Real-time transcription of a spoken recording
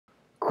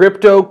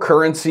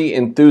Cryptocurrency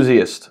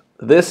enthusiast,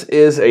 this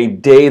is a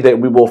day that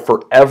we will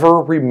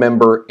forever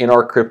remember in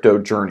our crypto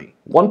journey.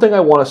 One thing I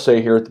want to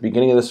say here at the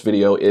beginning of this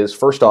video is,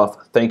 first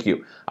off, thank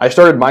you. I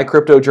started my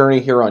crypto journey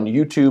here on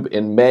YouTube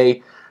in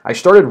May. I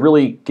started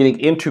really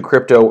getting into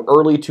crypto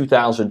early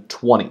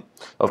 2020.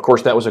 Of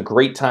course, that was a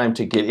great time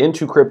to get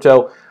into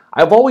crypto.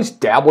 I've always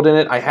dabbled in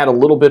it. I had a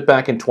little bit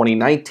back in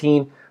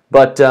 2019,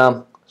 but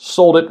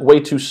sold it way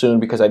too soon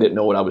because I didn't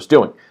know what I was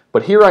doing.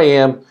 But here I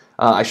am.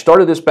 I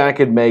started this back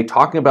in May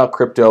talking about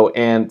crypto,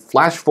 and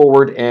flash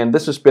forward, and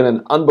this has been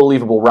an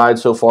unbelievable ride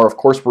so far. Of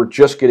course, we're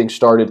just getting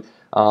started.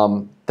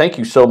 Thank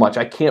you so much.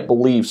 I can't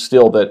believe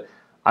still that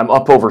I'm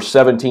up over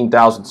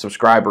 17,000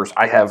 subscribers.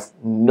 I have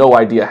no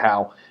idea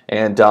how.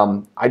 And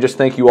I just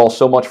thank you all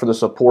so much for the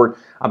support.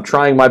 I'm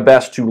trying my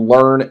best to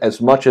learn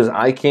as much as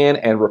I can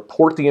and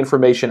report the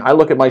information. I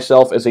look at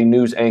myself as a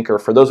news anchor.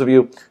 For those of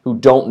you who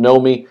don't know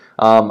me,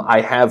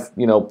 I have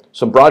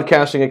some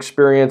broadcasting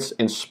experience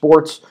in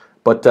sports,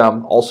 but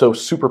also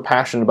super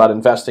passionate about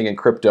investing in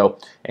crypto,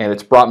 and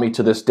it's brought me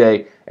to this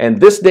day. And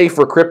this day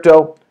for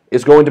crypto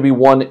is going to be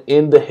one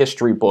in the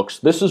history books.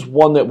 This is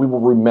one that we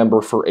will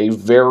remember for a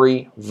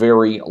very,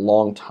 very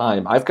long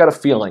time. I've got a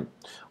feeling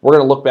we're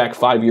going to look back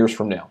 5 years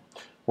from now.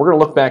 We're going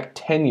to look back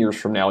 10 years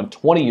from now and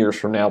 20 years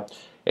from now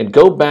and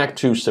go back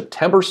to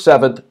September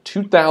 7th,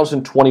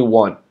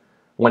 2021,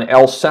 when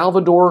El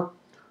Salvador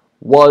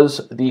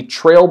was the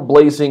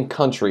trailblazing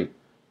country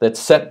that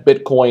set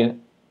Bitcoin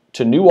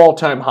to new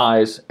all-time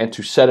highs and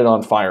to set it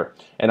on fire.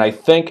 And I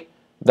think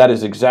that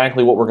is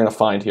exactly what we're going to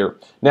find here.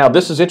 Now,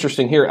 this is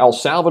interesting here. El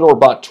Salvador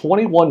bought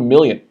 21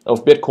 million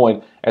of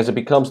Bitcoin as it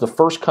becomes the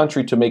first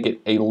country to make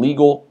it a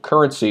legal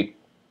currency.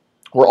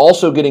 We're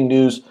also getting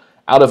news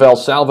out of El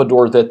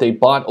Salvador that they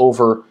bought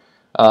over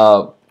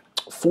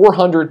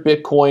 400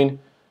 Bitcoin.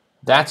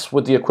 That's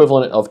with the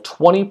equivalent of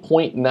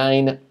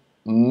 20.9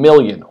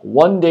 million,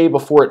 one day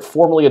before it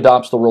formally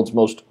adopts the world's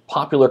most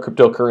popular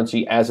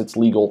cryptocurrency as its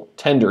legal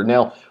tender.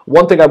 Now,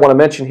 one thing I want to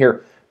mention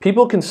here,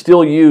 people can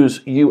still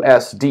use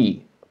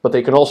USD, but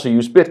they can also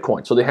use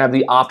Bitcoin. So they have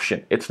the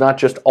option. It's not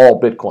just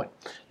all Bitcoin.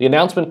 The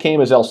announcement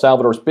came as El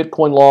Salvador's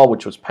Bitcoin law,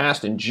 which was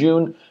passed in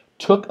June,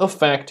 took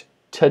effect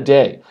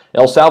today.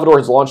 El Salvador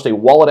has launched a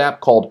wallet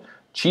app called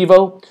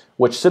Chivo,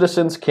 which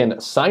citizens can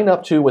sign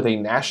up to with a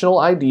national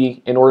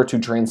ID in order to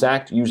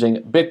transact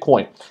using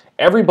Bitcoin.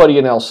 Everybody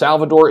in El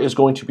Salvador is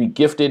going to be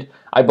gifted,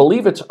 I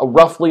believe it's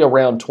roughly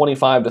around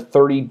 $25 to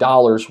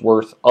 $30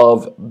 worth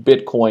of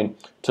Bitcoin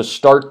to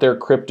start their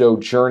crypto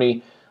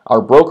journey.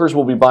 Our brokers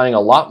will be buying a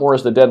lot more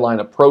as the deadline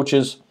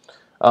approaches.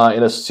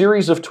 In a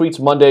series of tweets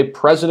Monday,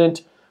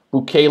 President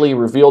Bukele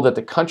revealed that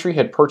the country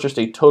had purchased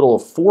a total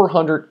of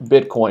 400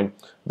 Bitcoin,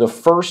 the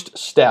first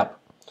step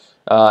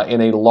in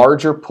a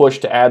larger push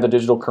to add the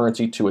digital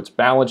currency to its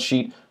balance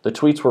sheet. The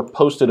tweets were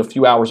posted a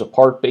few hours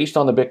apart. Based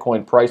on the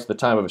Bitcoin price at the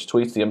time of his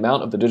tweets, the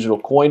amount of the digital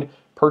coin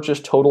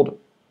purchased totaled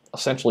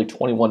essentially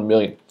 21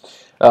 million.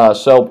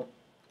 So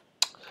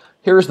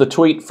here's the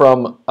tweet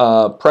from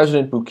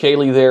President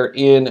Bukele there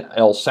in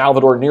El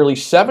Salvador. Nearly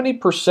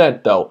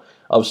 70%, though,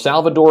 of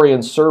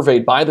Salvadorians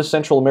surveyed by the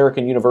Central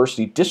American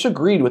University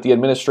disagreed with the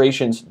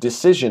administration's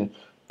decision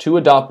to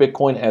adopt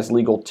Bitcoin as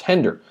legal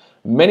tender.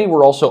 Many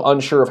were also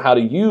unsure of how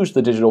to use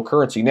the digital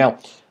currency. Now,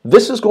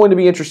 this is going to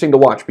be interesting to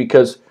watch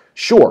because,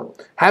 sure,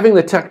 having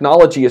the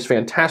technology is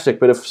fantastic,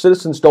 but if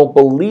citizens don't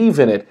believe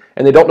in it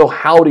and they don't know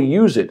how to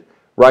use it,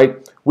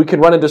 right, we can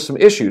run into some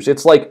issues.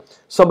 It's like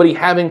somebody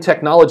having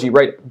technology,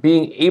 right,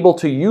 being able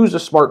to use a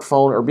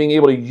smartphone or being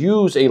able to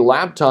use a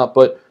laptop,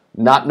 but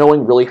not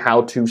knowing really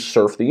how to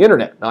surf the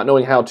internet, not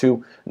knowing how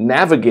to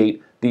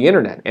navigate the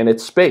internet and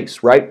its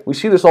space, right? We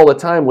see this all the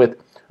time with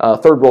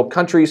third world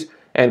countries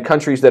and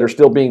countries that are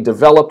still being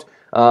developed.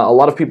 A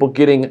lot of people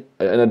getting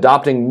and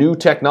adopting new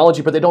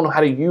technology, but they don't know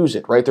how to use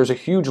it, right? There's a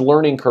huge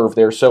learning curve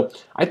there. So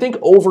I think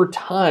over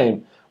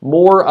time,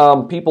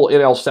 more people in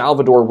El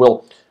Salvador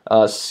will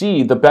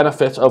see the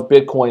benefits of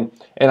Bitcoin,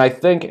 and I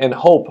think and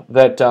hope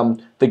that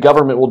the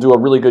government will do a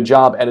really good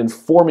job at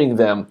informing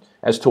them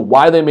as to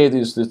why they made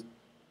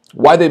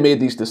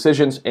these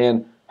decisions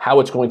and how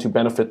it's going to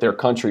benefit their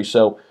country.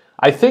 So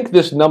I think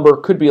this number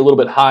could be a little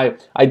bit high.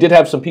 I did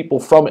have some people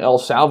from El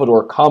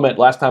Salvador comment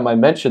last time I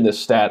mentioned this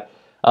stat,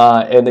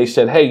 and they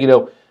said, hey,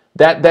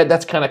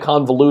 that's kind of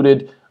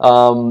convoluted.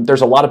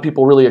 There's a lot of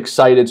people really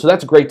excited, so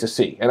that's great to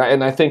see.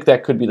 And I think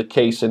that could be the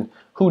case, and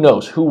who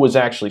knows who was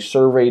actually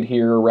surveyed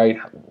here, right?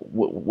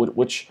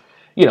 Which,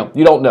 you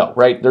don't know,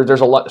 right?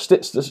 There's a lot,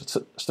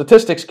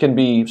 statistics can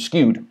be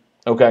skewed,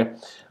 okay?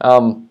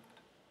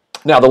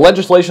 Now, the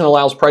legislation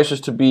allows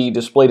prices to be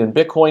displayed in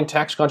Bitcoin,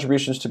 tax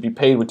contributions to be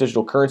paid with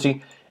digital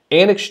currency,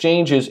 and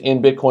exchanges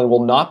in Bitcoin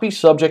will not be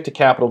subject to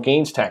capital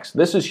gains tax.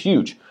 This is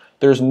huge.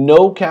 There's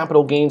no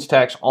capital gains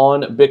tax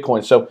on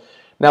Bitcoin. So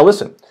now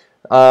listen,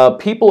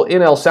 people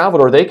in El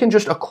Salvador, they can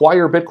just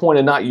acquire Bitcoin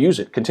and not use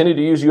it, continue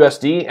to use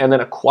USD, and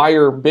then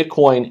acquire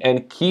Bitcoin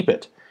and keep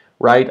it,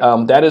 right?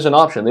 That is an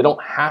option. They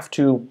don't have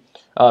to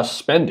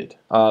spend it.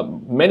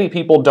 Many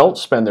people don't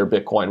spend their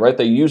Bitcoin, right?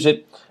 They use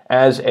it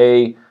as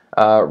a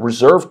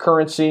reserve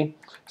currency.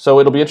 So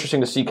it'll be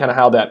interesting to see kind of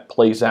how that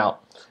plays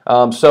out.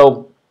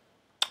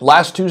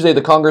 Last Tuesday,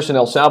 the Congress in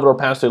El Salvador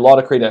passed a law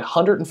to create a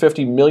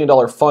 $150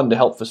 million fund to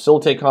help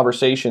facilitate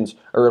conversions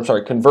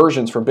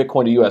from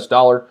Bitcoin to US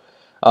dollar.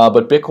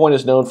 But Bitcoin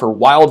is known for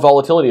wild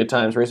volatility at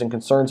times, raising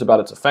concerns about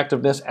its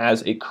effectiveness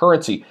as a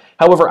currency.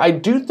 However, I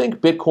do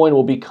think Bitcoin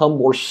will become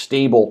more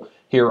stable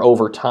here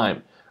over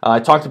time. I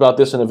talked about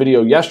this in a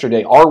video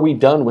yesterday. Are we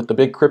done with the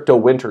big crypto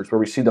winters where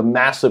we see the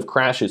massive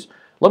crashes?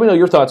 Let me know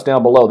your thoughts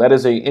down below. That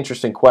is an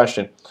interesting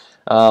question.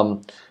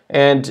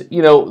 And,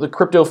 you know, the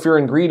Crypto Fear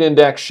and Greed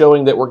Index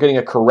showing that we're getting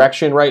a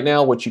correction right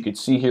now, which you could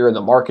see here in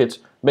the markets,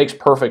 makes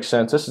perfect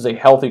sense. This is a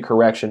healthy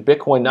correction.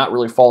 Bitcoin not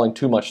really falling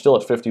too much, still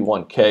at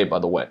 51K, by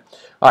the way.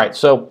 All right,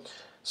 so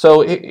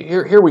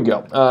here we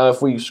go.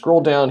 If we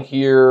scroll down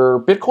here,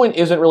 Bitcoin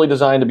isn't really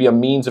designed to be a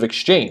means of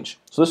exchange.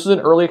 So this is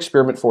an early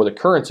experiment for the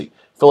currency.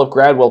 Philip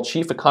Gradwell,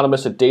 chief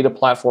economist at data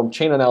platform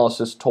Chain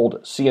Analysis,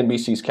 told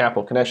CNBC's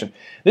Capital Connection.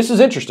 This is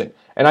interesting,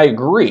 and I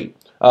agree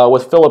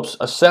with Philip's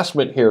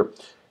assessment here.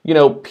 You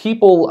know,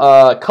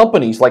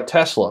 companies like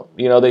Tesla,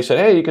 you know, they said,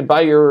 hey, you can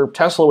buy your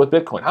Tesla with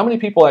Bitcoin. How many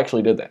people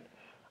actually did that?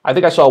 I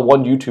think I saw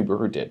one YouTuber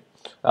who did.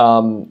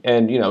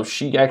 And, you know,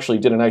 she actually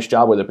did a nice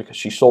job with it because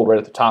she sold right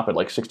at the top at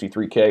like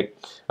 63K.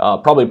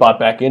 Probably bought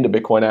back into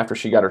Bitcoin after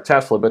she got her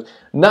Tesla, but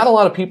not a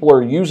lot of people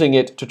are using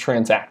it to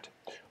transact,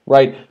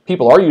 right?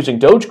 People are using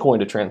Dogecoin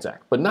to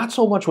transact, but not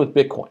so much with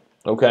Bitcoin,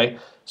 okay?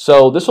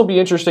 So this will be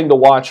interesting to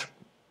watch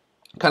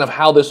kind of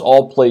how this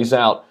all plays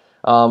out.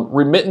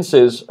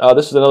 Remittances,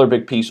 this is another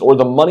big piece, or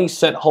the money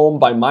sent home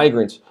by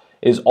migrants,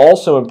 is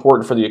also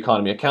important for the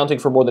economy, accounting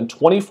for more than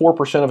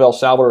 24% of El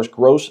Salvador's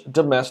gross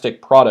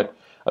domestic product,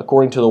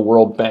 according to the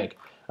World Bank.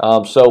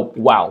 So,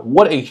 wow,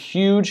 what a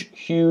huge,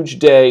 huge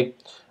day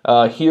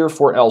here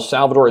for El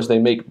Salvador as they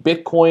make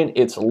Bitcoin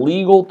its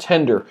legal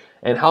tender.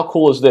 And how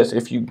cool is this?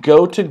 If you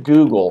go to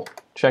Google,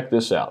 check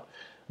this out.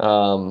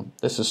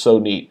 This is so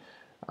neat.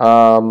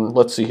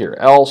 Let's see here.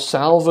 El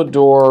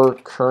Salvador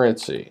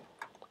currency.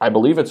 I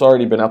believe it's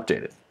already been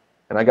updated.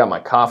 And I got my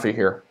coffee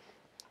here.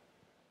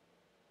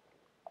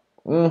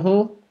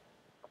 There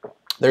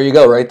you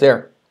go, right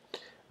there.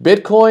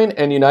 Bitcoin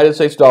and United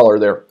States dollar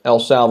there, El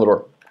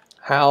Salvador.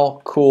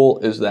 How cool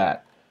is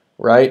that,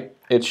 right?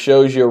 It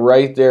shows you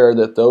right there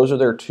that those are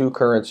their two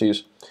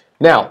currencies.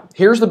 Now,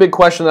 here's the big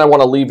question that I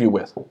want to leave you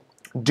with.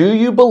 Do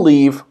you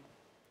believe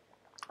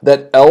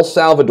that El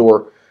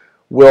Salvador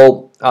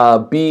will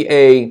be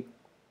a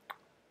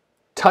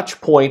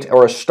touch point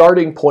or a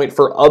starting point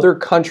for other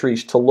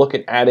countries to look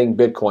at adding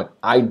Bitcoin?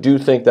 I do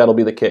think that'll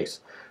be the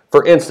case.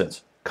 For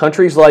instance,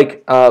 countries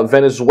like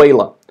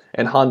Venezuela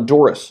and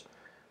Honduras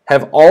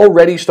have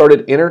already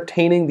started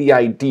entertaining the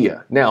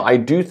idea. Now, I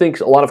do think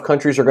a lot of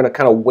countries are going to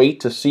kind of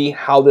wait to see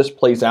how this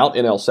plays out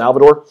in El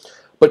Salvador,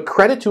 but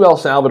credit to El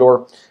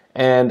Salvador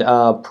and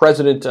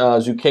President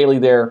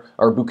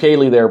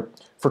Bukele there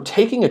for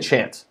taking a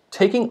chance,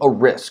 taking a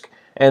risk.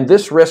 And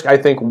this risk, I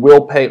think,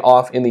 will pay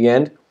off in the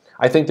end.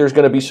 I think there's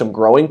going to be some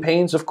growing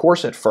pains, of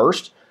course, at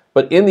first.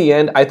 But in the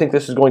end, I think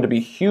this is going to be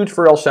huge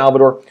for El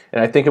Salvador,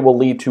 and I think it will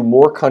lead to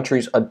more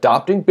countries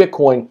adopting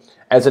Bitcoin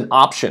as an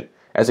option,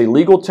 as a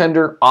legal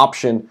tender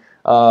option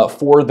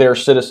for their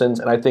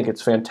citizens, and I think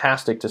it's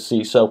fantastic to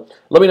see. So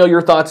let me know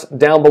your thoughts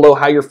down below,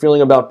 how you're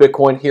feeling about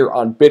Bitcoin here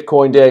on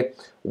Bitcoin Day.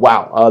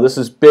 Wow, this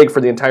is big for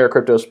the entire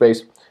crypto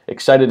space.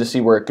 Excited to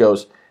see where it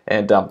goes,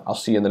 and I'll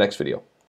see you in the next video.